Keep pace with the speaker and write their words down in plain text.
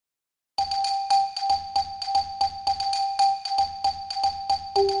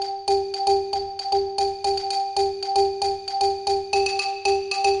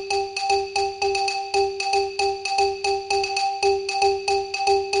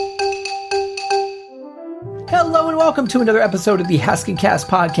Hello and welcome to another episode of the Haskin Cast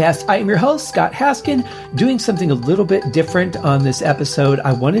podcast. I am your host, Scott Haskin, doing something a little bit different on this episode.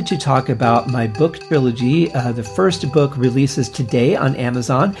 I wanted to talk about my book trilogy. The first book releases today on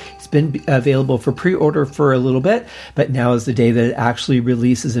Amazon. It's been available for pre-order for a little bit, but now is the day that it actually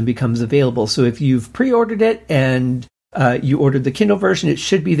releases and becomes available. So if you've pre-ordered it and you ordered the Kindle version, it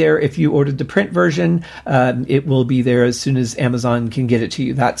should be there. If you ordered the print version, it will be there as soon as Amazon can get it to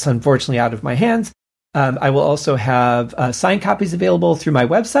you. That's unfortunately out of my hands. I will also have signed copies available through my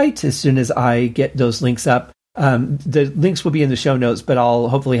website as soon as I get those links up. The links will be in the show notes, but I'll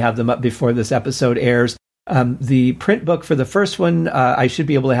hopefully have them up before this episode airs. The print book for the first one, I should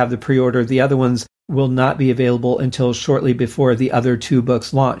be able to have the pre-order. The other ones will not be available until shortly before the other two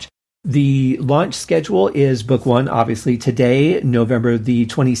books launch. The launch schedule is book one, obviously today, November the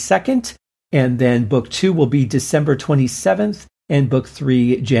 22nd, and then book two will be December 27th. And book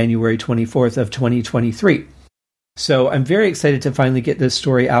three, January 24th of 2023. So I'm very excited to finally get this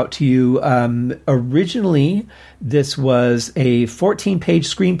story out to you. Originally, this was a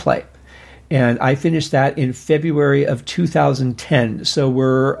 14-page screenplay, and I finished that in February of 2010. So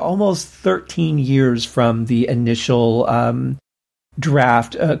we're almost 13 years from the initial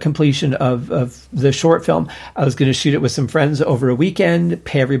draft completion of the short film. I was going to shoot it with some friends over a weekend,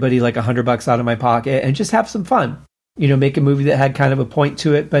 pay everybody like $100 out of my pocket, and just have some fun. You know, make a movie that had kind of a point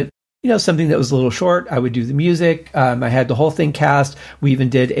to it, but, you know, something that was a little short. I would do the music. I had the whole thing cast. We even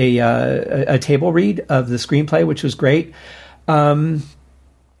did a table read of the screenplay, which was great. But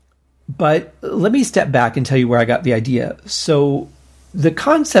let me step back and tell you where I got the idea. So the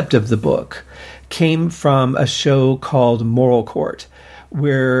concept of the book came from a show called Moral Court,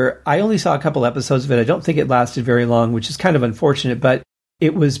 where I only saw a couple episodes of it. I don't think it lasted very long, which is kind of unfortunate, but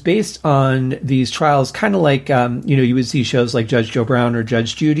it was based on these trials, kind of like, you would see shows like Judge Joe Brown or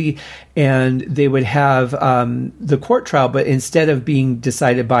Judge Judy, and they would have the court trial, but instead of being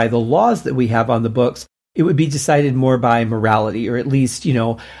decided by the laws that we have on the books, it would be decided more by morality, or at least,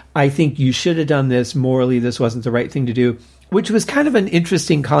 I think you should have done this morally, this wasn't the right thing to do, which was kind of an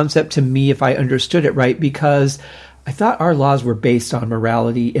interesting concept to me if I understood it right, because I thought our laws were based on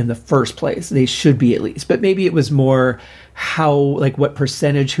morality in the first place. They should be at least, but maybe it was more how, like what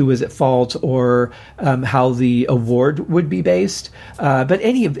percentage, who was at fault, or how the award would be based. But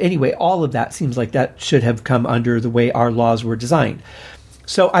anyway, all of that seems like that should have come under the way our laws were designed.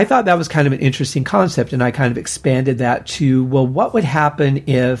 So I thought that was kind of an interesting concept, and I kind of expanded that to, well, what would happen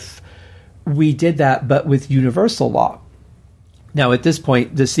if we did that, but with universal law? Now, at this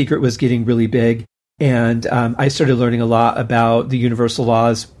point, The Secret was getting really big. And I started learning a lot about the universal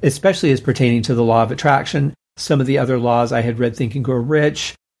laws, especially as pertaining to the law of attraction. Some of the other laws I had read, Think and Grow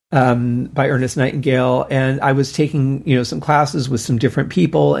Rich by Ernest Nightingale. And I was taking, some classes with some different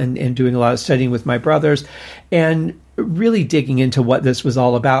people and doing a lot of studying with my brothers and really digging into what this was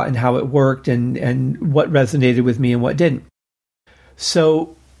all about and how it worked and what resonated with me and what didn't.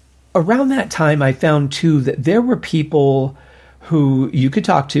 So around that time, I found, too, that there were people who you could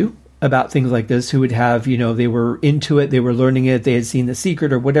talk to about things like this, who would have, they were into it, they were learning it, they had seen The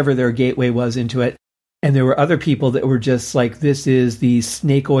Secret or whatever their gateway was into it. And there were other people that were just like, this is the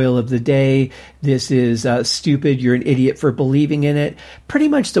snake oil of the day. This is stupid. You're an idiot for believing in it. Pretty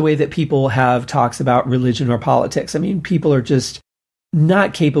much the way that people have talks about religion or politics. I mean, people are just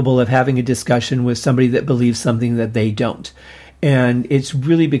not capable of having a discussion with somebody that believes something that they don't. And it's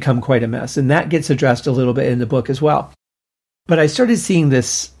really become quite a mess. And that gets addressed a little bit in the book as well. But I started seeing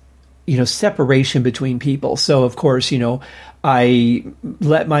this separation between people. So, of course, I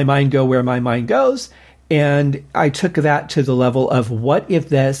let my mind go where my mind goes. And I took that to the level of, what if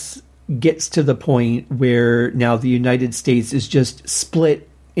this gets to the point where now the United States is just split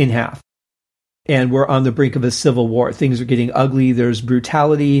in half? And we're on the brink of a civil war. Things are getting ugly. There's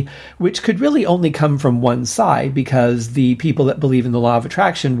brutality, which could really only come from one side, because the people that believe in the law of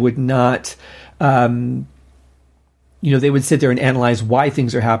attraction would not they would sit there and analyze why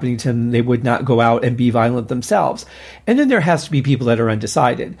things are happening to them. They would not go out and be violent themselves. And then there has to be people that are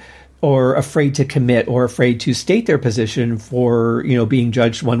undecided or afraid to commit or afraid to state their position for, being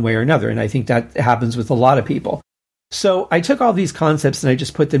judged one way or another. And I think that happens with a lot of people. So I took all these concepts and I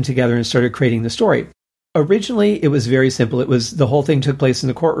just put them together and started creating the story. Originally, it was very simple. The whole thing took place in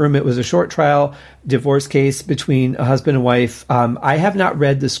the courtroom. It was a short trial, divorce case between a husband and wife. I have not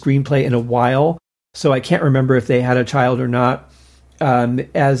read the screenplay in a while, so I can't remember if they had a child or not.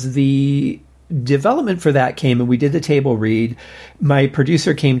 As the development for that came and we did the table read, my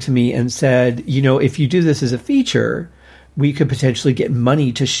producer came to me and said, if you do this as a feature, we could potentially get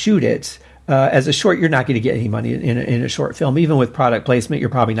money to shoot it As a short, you're not going to get any money in a short film. Even with product placement, you're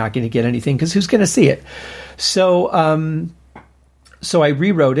probably not going to get anything because who's going to see it? So I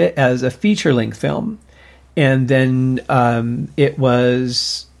rewrote it as a feature-length film. And then it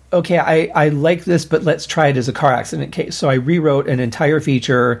was, okay, I like this, but let's try it as a car accident case. So I rewrote an entire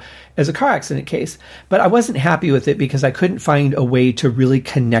feature as a car accident case. But I wasn't happy with it because I couldn't find a way to really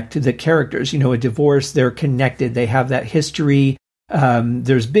connect the characters. A divorce, they're connected. They have that history.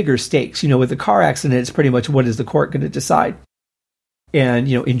 There's bigger stakes. With a car accident, it's pretty much what is the court going to decide? And,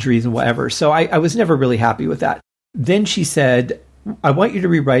 injuries and whatever. So I was never really happy with that. Then she said, I want you to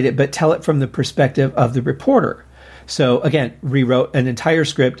rewrite it, but tell it from the perspective of the reporter. So again, rewrote an entire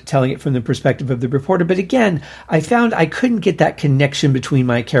script telling it from the perspective of the reporter. But again, I found I couldn't get that connection between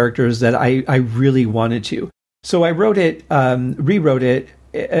my characters that I really wanted to. So I rewrote it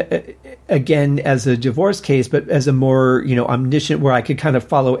again as a divorce case, but as a more, omniscient, where I could kind of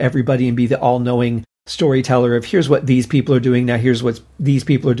follow everybody and be the all-knowing storyteller of here's what these people are doing. Now here's what these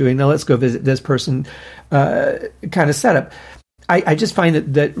people are doing. Now let's go visit this person, kind of setup. I just find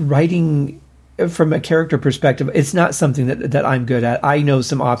that writing from a character perspective, it's not something that I'm good at. I know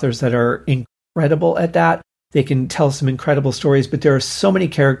some authors that are incredible at that. They can tell some incredible stories, but there are so many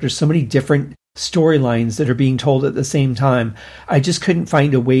characters, so many different storylines that are being told at the same time. I just couldn't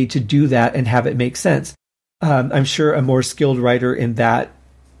find a way to do that and have it make sense. I'm sure a more skilled writer in that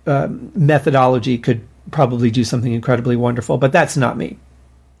methodology could probably do something incredibly wonderful, but that's not me.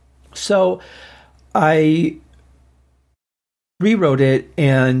 So I rewrote it,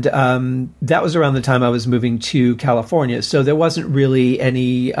 and that was around the time I was moving to California. So there wasn't really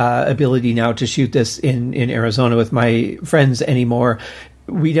any ability now to shoot this in Arizona with my friends anymore.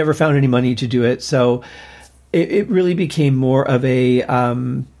 We never found any money to do it. So it really became more of a,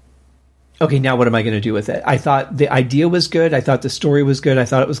 okay, now what am I going to do with it? I thought the idea was good. I thought the story was good. I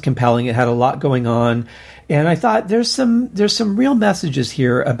thought it was compelling. It had a lot going on. And I thought there's some real messages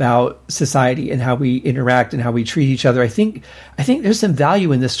here about society and how we interact and how we treat each other. I think there's some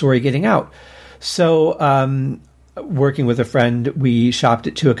value in this story getting out. So, working with a friend, we shopped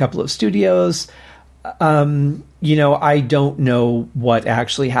it to a couple of studios. I don't know what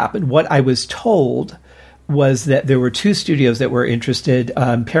actually happened. What I was told was that there were two studios that were interested.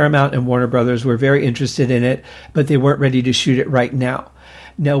 Paramount and Warner Brothers were very interested in it, but they weren't ready to shoot it right now.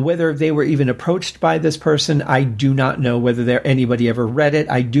 Now, whether they were even approached by this person, I do not know. Whether anybody ever read it,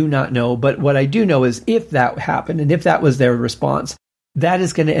 I do not know. But what I do know is if that happened and if that was their response, that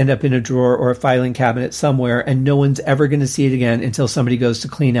is going to end up in a drawer or a filing cabinet somewhere, and no one's ever going to see it again until somebody goes to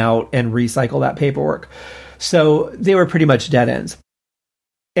clean out and recycle that paperwork. So they were pretty much dead ends.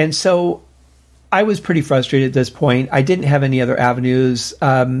 And so I was pretty frustrated at this point. I didn't have any other avenues.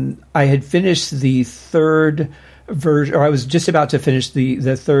 I had finished the third version, or I was just about to finish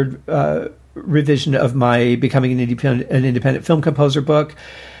the third revision of my Becoming an Independent Film Composer book.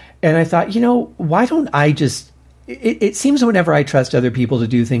 And I thought, why don't I just... It seems whenever I trust other people to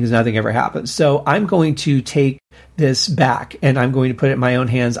do things, nothing ever happens. So I'm going to take this back and I'm going to put it in my own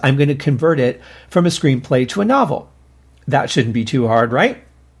hands. I'm going to convert it from a screenplay to a novel. That shouldn't be too hard, right?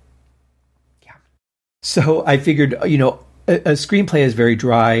 Yeah. So I figured, a screenplay is very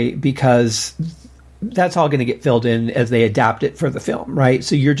dry because that's all going to get filled in as they adapt it for the film, right?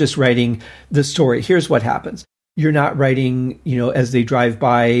 So you're just writing the story. Here's what happens. You're not writing, as they drive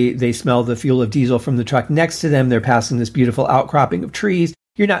by, they smell the fuel of diesel from the truck next to them. They're passing this beautiful outcropping of trees.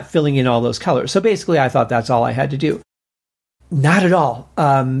 You're not filling in all those colors. So basically, I thought that's all I had to do. Not at all.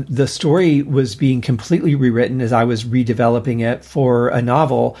 The story was being completely rewritten as I was redeveloping it for a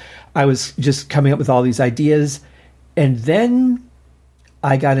novel. I was just coming up with all these ideas. And then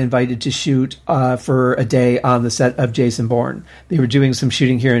I got invited to shoot for a day on the set of Jason Bourne. They were doing some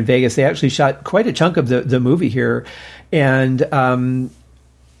shooting here in Vegas. They actually shot quite a chunk of the movie here. And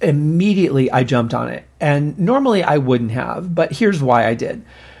immediately I jumped on it. And normally I wouldn't have, but here's why I did.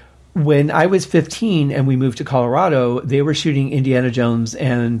 When I was 15 and we moved to Colorado, they were shooting Indiana Jones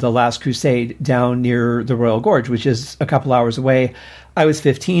and The Last Crusade down near the Royal Gorge, which is a couple hours away. I was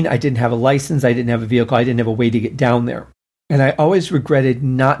 15. I didn't have a license. I didn't have a vehicle. I didn't have a way to get down there. And I always regretted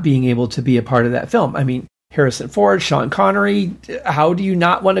not being able to be a part of that film. I mean, Harrison Ford, Sean Connery, how do you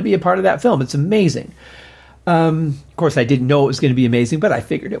not want to be a part of that film? It's amazing. Of course, I didn't know it was going to be amazing, but I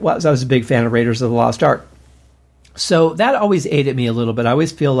figured it was. I was a big fan of Raiders of the Lost Ark. So that always ate at me a little bit. I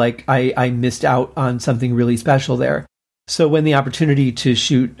always feel like I missed out on something really special there. So when the opportunity to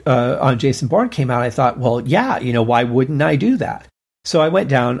shoot on Jason Bourne came out, I thought, well, yeah, why wouldn't I do that? So I went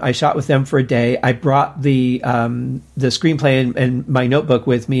down, I shot with them for a day. I brought the screenplay and my notebook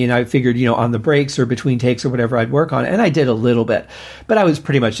with me, and I figured, on the breaks or between takes or whatever, I'd work on it. And I did a little bit, but I was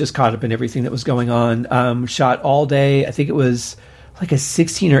pretty much just caught up in everything that was going on. Shot all day. I think it was like a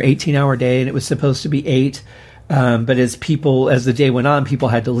 16 or 18 hour day, and it was supposed to be 8. But as the day went on, people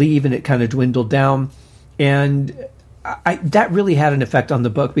had to leave, and it kind of dwindled down. And that really had an effect on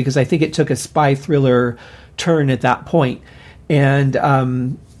the book, because I think it took a spy thriller turn at that point. And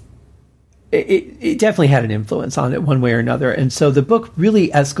it definitely had an influence on it one way or another. And so the book really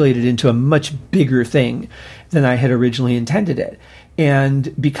escalated into a much bigger thing than I had originally intended it.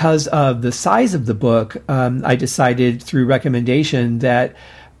 And because of the size of the book, I decided through recommendation that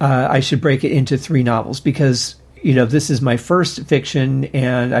I should break it into 3 novels, because this is my first fiction,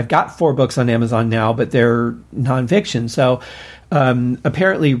 and I've got 4 books on Amazon now, but they're nonfiction. So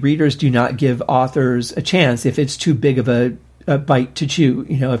apparently readers do not give authors a chance if it's too big of a bite to chew.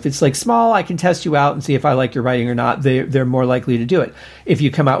 If it's like small, I can test you out and see if I like your writing or not. They're more likely to do it. If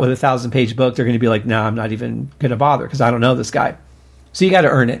you come out with a 1,000-page book, they're going to be like, no, I'm not even going to bother because I don't know this guy. So you got to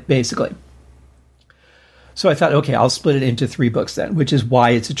earn it, basically. So I thought, okay, I'll split it into 3 books then, which is why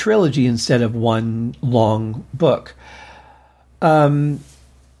it's a trilogy instead of one long book.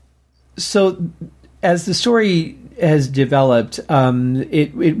 So as the story has developed,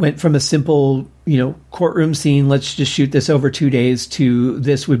 it went from a simple, courtroom scene, let's just shoot this over 2 days, to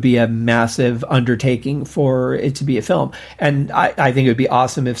this would be a massive undertaking for it to be a film. And I think it would be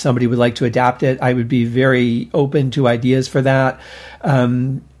awesome if somebody would like to adapt it. I would be very open to ideas for that.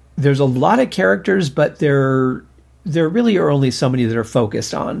 There's a lot of characters, but there really are only so many that are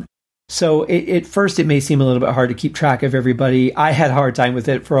focused on. So at first it may seem a little bit hard to keep track of everybody. I had a hard time with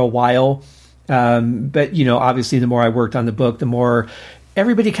it for a while. But, obviously the more I worked on the book, the more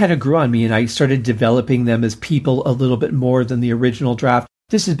everybody kind of grew on me, and I started developing them as people a little bit more than the original draft.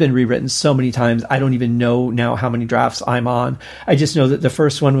 This has been rewritten so many times, I don't even know now how many drafts I'm on. I just know that the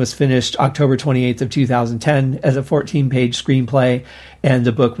first one was finished October 28th of 2010 as a 14-page screenplay, and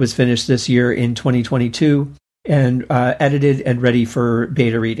the book was finished this year in 2022 and edited and ready for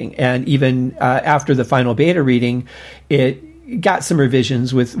beta reading. And even after the final beta reading, it got some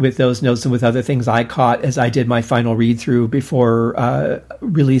revisions with those notes and with other things I caught as I did my final read-through before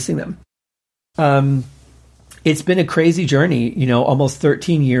releasing them. It's been a crazy journey, almost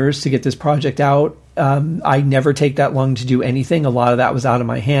 13 years to get this project out. I never take that long to do anything. A lot of that was out of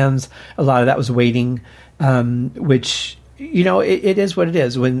my hands. A lot of that was waiting, which, it is what it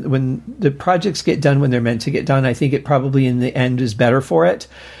is. When the projects get done when they're meant to get done, I think it probably in the end is better for it.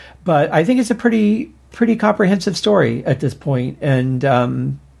 But I think it's a pretty comprehensive story at this point, and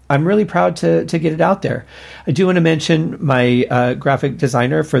I'm really proud to get it out there. I do want to mention my graphic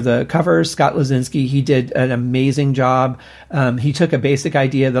designer for the covers, Scott Lazinski. He did an amazing job. He took a basic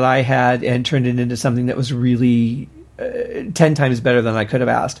idea that I had and turned it into something that was really 10 times better than I could have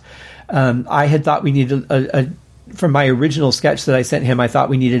asked. I had thought we needed from my original sketch that I sent him, I thought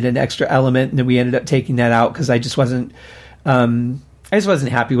we needed an extra element, and then we ended up taking that out because I just wasn't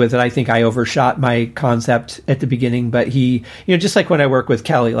happy with it. I think I overshot my concept at the beginning, but he, just like when I work with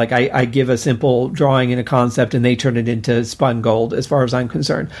Kelly, like I give a simple drawing and a concept and they turn it into spun gold as far as I'm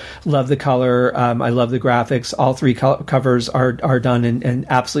concerned. Love the color. I love the graphics. All 3 covers are done and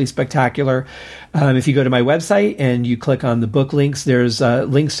absolutely spectacular. If you go to my website and you click on the book links, there's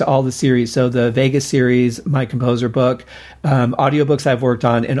links to all the series. So the Vegas series, my composer book, audiobooks I've worked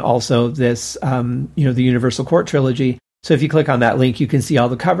on, and also this, the Universal Court trilogy. So if you click on that link, you can see all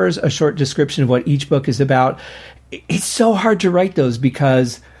the covers, a short description of what each book is about. It's so hard to write those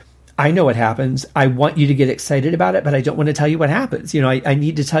because I know what happens. I want you to get excited about it, but I don't want to tell you what happens. I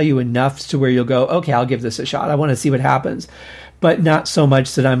need to tell you enough to where you'll go, okay, I'll give this a shot. I want to see what happens. But not so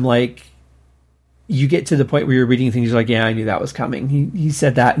much that I'm like, you get to the point where you're reading things, you're like, yeah, I knew that was coming. He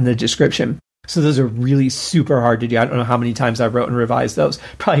said that in the description. So those are really super hard to do. I don't know how many times I wrote and revised those,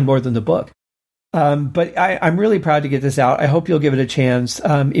 probably more than the book. But I'm really proud to get this out. I hope you'll give it a chance.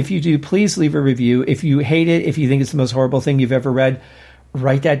 If you do, please leave a review. If you hate it, if you think it's the most horrible thing you've ever read,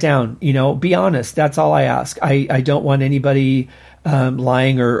 write that down. Be honest. That's all I ask. I don't want anybody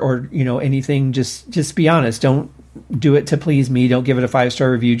lying or anything. Just be honest. Don't do it to please me. Don't give it a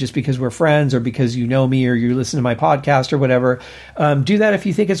 5-star review just because we're friends or because you know me or you listen to my podcast or whatever. Do that if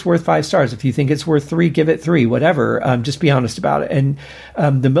you think it's worth 5 stars. If you think it's worth 3, give it 3, whatever. Just be honest about it.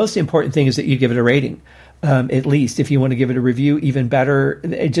 And the most important thing is that you give it a rating. At least if you want to give it a review, even better.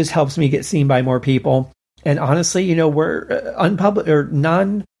 It just helps me get seen by more people. And honestly, we're unpublished or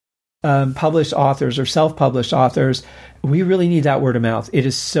published authors or self-published authors, we really need that word of mouth. It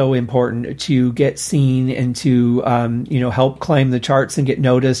is so important to get seen and to, help climb the charts and get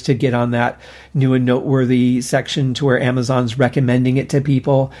noticed, to get on that new and noteworthy section to where Amazon's recommending it to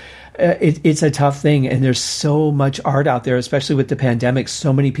people. It's a tough thing. And there's so much art out there, especially with the pandemic.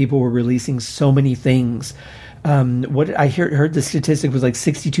 So many people were releasing so many things. What I heard the statistic was like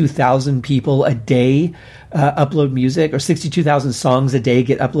 62,000 people a day upload music, or 62,000 songs a day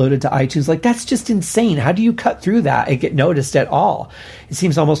get uploaded to iTunes. Like, that's just insane. How do you cut through that and get noticed at all? It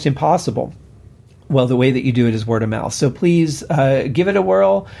seems almost impossible. Well, the way that you do it is word of mouth. So please give it a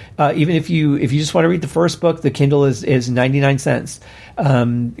whirl. Even if you just want to read the first book, the Kindle is 99 cents.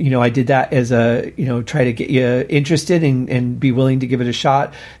 I did that as try to get you interested and be willing to give it a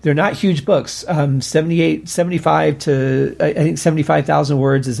shot. They're not huge books. 75 to I think 75,000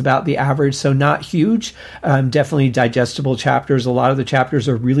 words is about the average. So not huge. Definitely digestible chapters. A lot of the chapters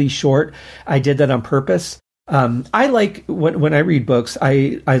are really short. I did that on purpose. I like when I read books,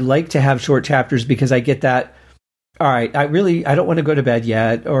 I like to have short chapters because I get that, all right, I don't want to go to bed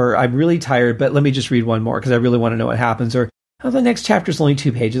yet, or I'm really tired, but let me just read one more because I really want to know what happens. Or, oh, the next chapter is only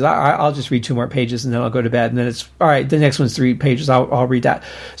 2 pages. I'll just read 2 more pages and then I'll go to bed. And then it's, all right, the next one's 3 pages. I'll read that.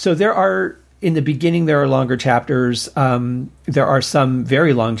 So in the beginning, there are longer chapters. There are some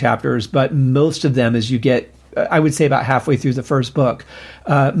very long chapters, but most of them, as you get, I would say about halfway through the first book,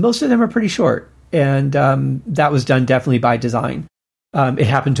 most of them are pretty short. And that was done definitely by design. It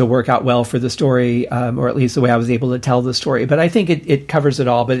happened to work out well for the story, or at least the way I was able to tell the story. But I think it covers it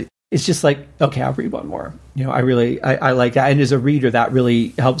all. But it's just like, okay, I'll read one more. I like that. And as a reader, that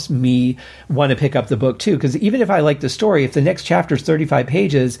really helps me want to pick up the book too. Because even if I like the story, if the next chapter is 35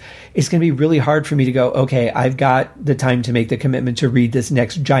 pages, it's going to be really hard for me to go, okay, I've got the time to make the commitment to read this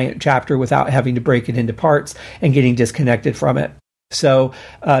next giant chapter without having to break it into parts and getting disconnected from it. So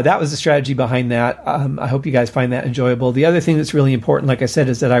that was the strategy behind that. I hope you guys find that enjoyable. The other thing that's really important, like I said,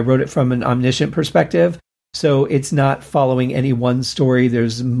 is that I wrote it from an omniscient perspective. So it's not following any one story.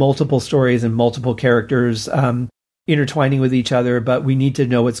 There's multiple stories and multiple characters intertwining with each other, but we need to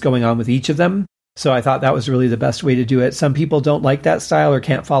know what's going on with each of them. So I thought that was really the best way to do it. Some people don't like that style or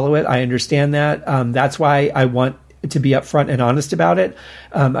can't follow it. I understand that. That's why I want to be upfront and honest about it.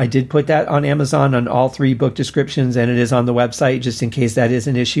 I did put that on Amazon on all 3 book descriptions, and it is on the website just in case that is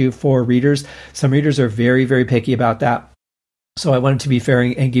an issue for readers. Some readers are very, very picky about that. So I wanted to be fair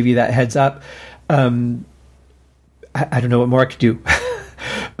and give you that heads up. I don't know what more I could do.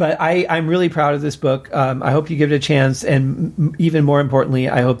 But I'm really proud of this book. I hope you give it a chance. And even more importantly,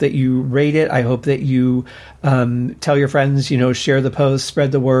 I hope that you rate it. I hope that you tell your friends, share the post,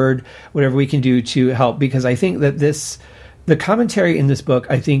 spread the word, whatever we can do to help. Because I think that the commentary in this book,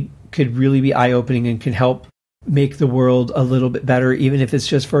 I think, could really be eye-opening and can help make the world a little bit better, even if it's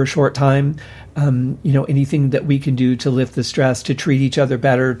just for a short time. Anything that we can do to lift the stress, to treat each other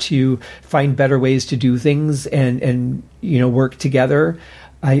better, to find better ways to do things and work together,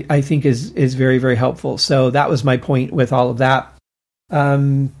 I think is very, very helpful. So that was my point with all of that.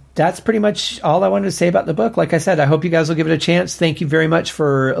 That's pretty much all I wanted to say about the book. Like I said, I hope you guys will give it a chance. Thank you very much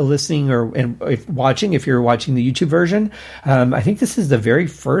for listening and watching, if you're watching the YouTube version. I think this is the very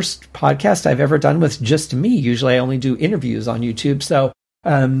first podcast I've ever done with just me. Usually I only do interviews on YouTube. So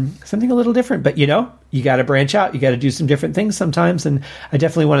something a little different. But, you got to branch out. You got to do some different things sometimes. And I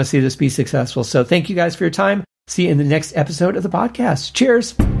definitely want to see this be successful. So thank you guys for your time. See you in the next episode of the podcast.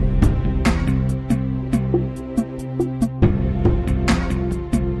 Cheers.